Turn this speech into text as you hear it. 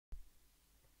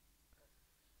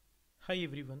Hi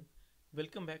everyone,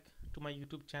 welcome back to my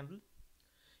YouTube channel.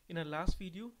 In our last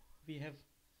video, we have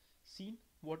seen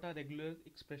what our regular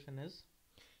expression is,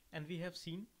 and we have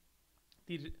seen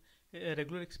the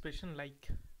regular expression like.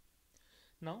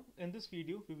 Now, in this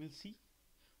video, we will see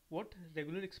what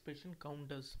regular expression count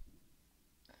does.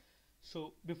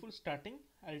 So, before starting,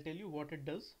 I'll tell you what it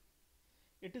does.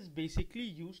 It is basically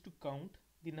used to count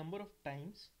the number of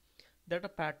times that a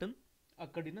pattern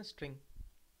occurred in a string.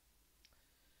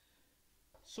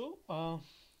 So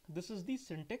this is the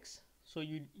syntax. So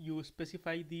you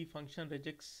specify the function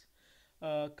regex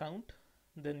count,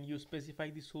 then you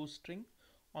specify the source string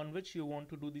on which you want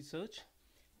to do the search,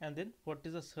 and then what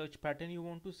is the search pattern you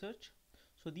want to search.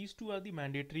 So these two are the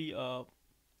mandatory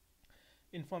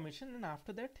information, and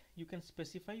after that you can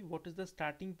specify what is the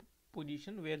starting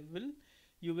position where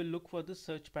you will look for the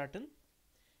search pattern,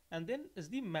 and then is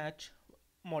the match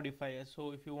modifier.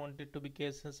 So if you want it to be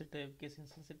case sensitive, case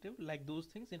insensitive, like those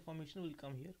things, information will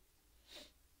come here.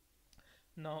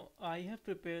 Now I have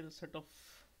prepared a set of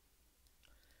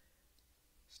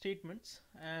statements,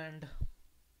 and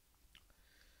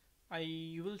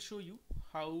I will show you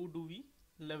how do we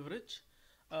leverage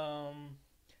a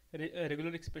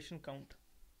regular expression count.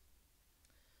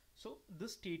 So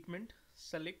this statement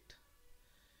select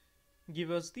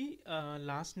give us the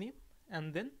last name,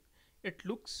 and then it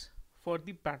looks for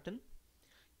the pattern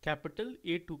capital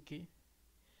A to K.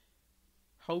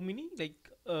 How many, like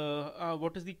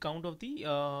what is the count of the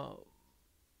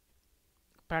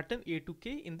pattern A to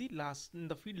K in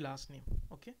the field last name.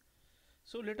 Okay,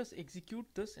 so let us execute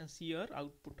this and see our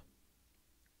output.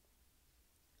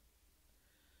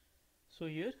 So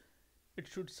here it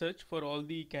should search for all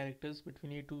the characters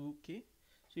between A to K.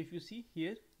 So if you see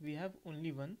here, we have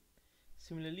only one.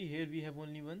 Similarly here we have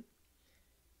only one.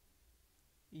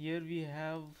 Here we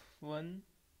have one,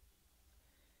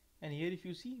 and here if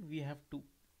you see we have two,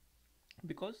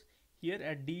 because here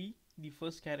at D the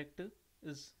first character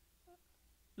is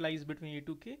lies between A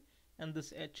to K, and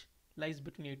this H lies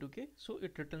between A to K, so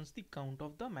it returns the count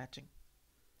of the matching.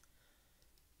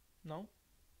 Now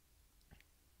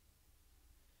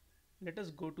let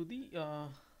us go to the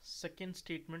second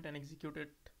statement and execute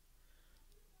it.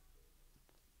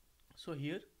 So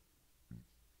here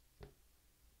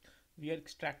we are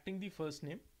extracting the first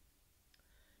name,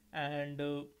 and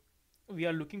we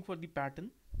are looking for the pattern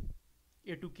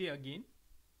A to K again,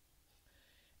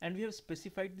 and we have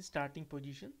specified the starting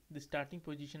position. The starting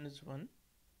position is 1,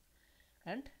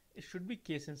 and it should be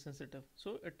case insensitive,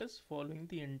 so it is following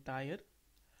the entire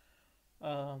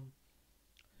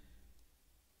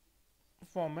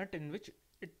format in which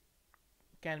it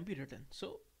can be written.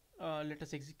 So let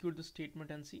us execute the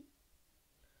statement and see.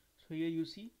 So here you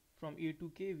see from A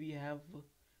to K we have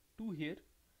 2 here,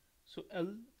 so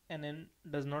L and N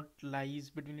does not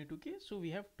lies between A to K, so we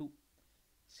have 2.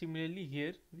 Similarly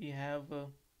here we have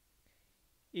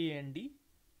A and D.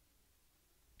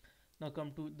 Now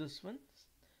come to this one.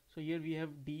 So here we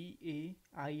have D,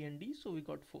 A, I and D, so we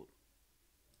got 4.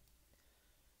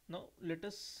 Now let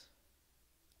us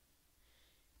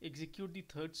execute the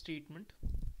third statement.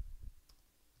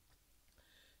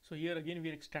 So here again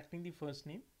we are extracting the first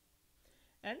name,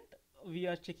 and we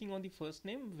are checking on the first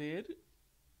name where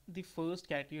the first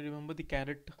character, you remember the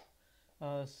caret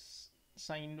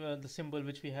sign, the symbol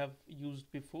which we have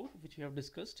used before, which we have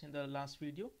discussed in the last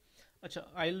video. Achha,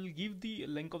 I'll give the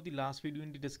link of the last video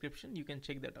in the description, you can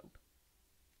check that out.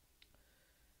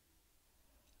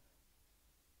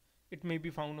 It may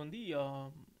be found on the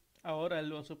or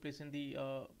I'll also place in the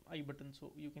I button,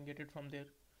 so you can get it from there.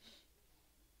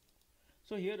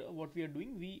 So here what we are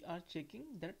doing, we are checking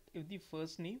that if the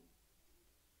first name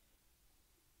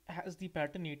has the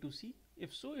pattern A to C,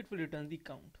 if so it will return the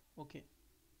count. Okay,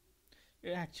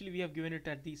 actually we have given it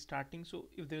at the starting, so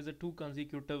if there is a 2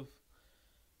 consecutive,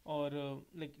 or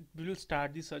like we will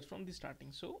start the search from the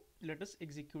starting. So let us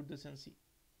execute this and see.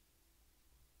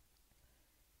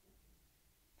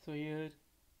 So here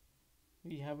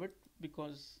we have it,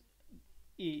 because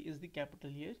A is the capital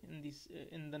here in this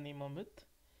in the name Amit.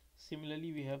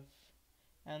 Similarly we have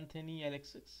Anthony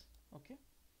Alexis. Okay,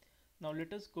 now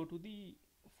let us go to the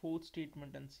fourth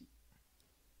statement and see.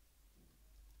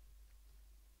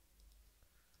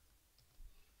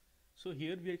 So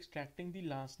here we are extracting the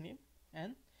last name,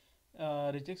 and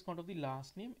regex count of the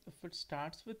last name if it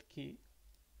starts with K,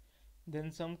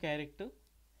 then some character,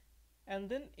 and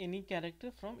then any character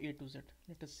from A to Z.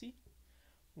 Let us see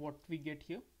what we get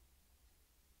here.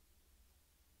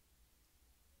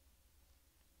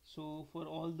 So for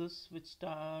all this which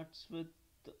starts with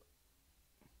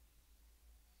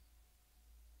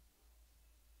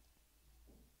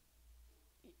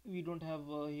we don't have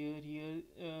here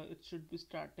it should be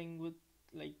starting with,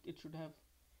 like, it should have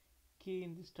k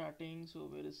in the starting. So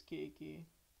where is k?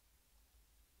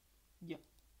 Yeah,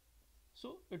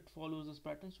 so it follows this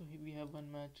pattern. So we have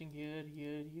one matching here,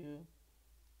 here.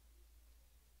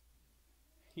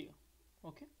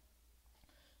 Okay,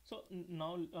 so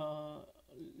now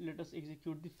let us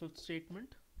execute the fifth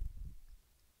statement.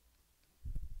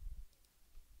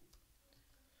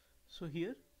 So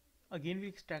here again we're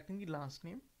extracting the last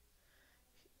name,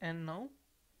 and now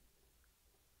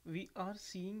we are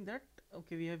seeing that,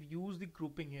 okay, we have used the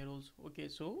grouping here also. Okay,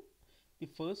 so the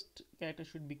first character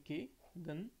should be k,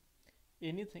 then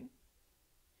anything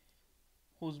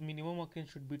whose minimum occurrence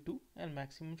should be 2 and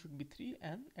maximum should be 3,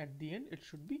 and at the end it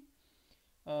should be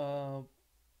uh,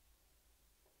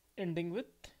 ending with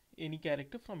any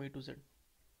character from a to z.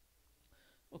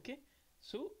 Okay,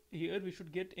 so here we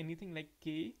should get anything like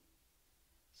k,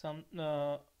 some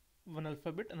one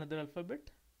alphabet, another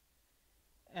alphabet,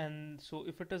 and so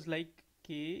if it is like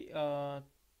k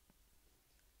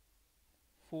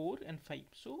 4 and 5,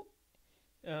 so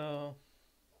uh,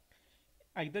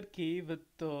 either k with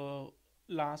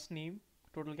last name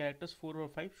total characters 4 or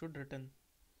 5 should return.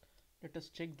 Let us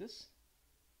check this.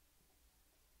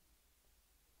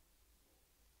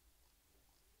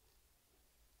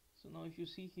 So now if you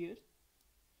see here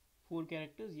 4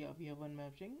 characters, yeah, we have one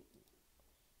matching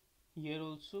here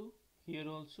also,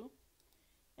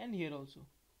 and here also.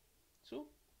 So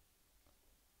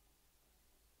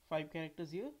 5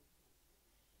 characters here,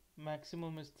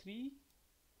 maximum is 3,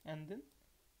 and then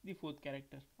the fourth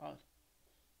character R.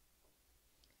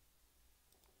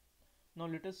 Now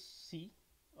let us see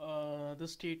the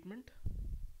statement.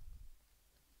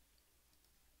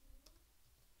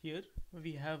 Here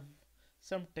we have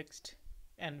some text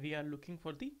and we are looking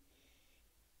for the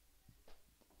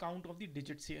count of the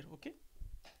digits here. Okay,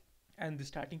 and the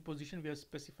starting position we have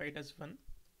specified as 1.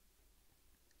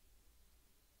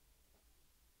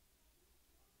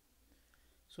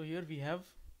 So here we have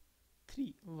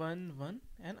 3, 1, 1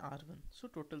 and R1, so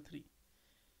total 3.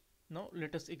 Now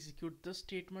let us execute this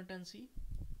statement and see.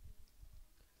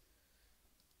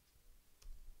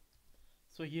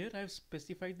 So here I have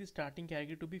specified the starting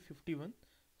character to be 51,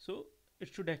 so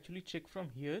it should actually check from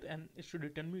here and it should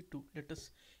return me 2. Let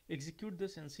us execute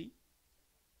this and see.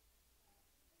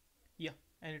 Yeah,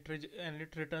 and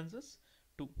it returns us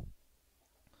 2.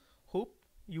 Hope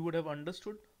you would have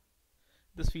understood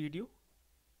this video.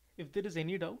 If there is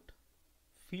any doubt,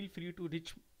 feel free to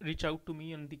reach out to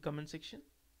me in the comment section.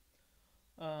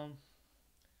 And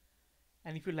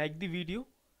if you like the video,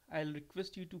 I'll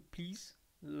request you to please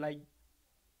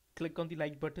click on the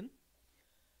like button,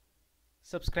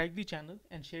 subscribe the channel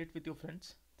and share it with your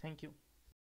friends. Thank you.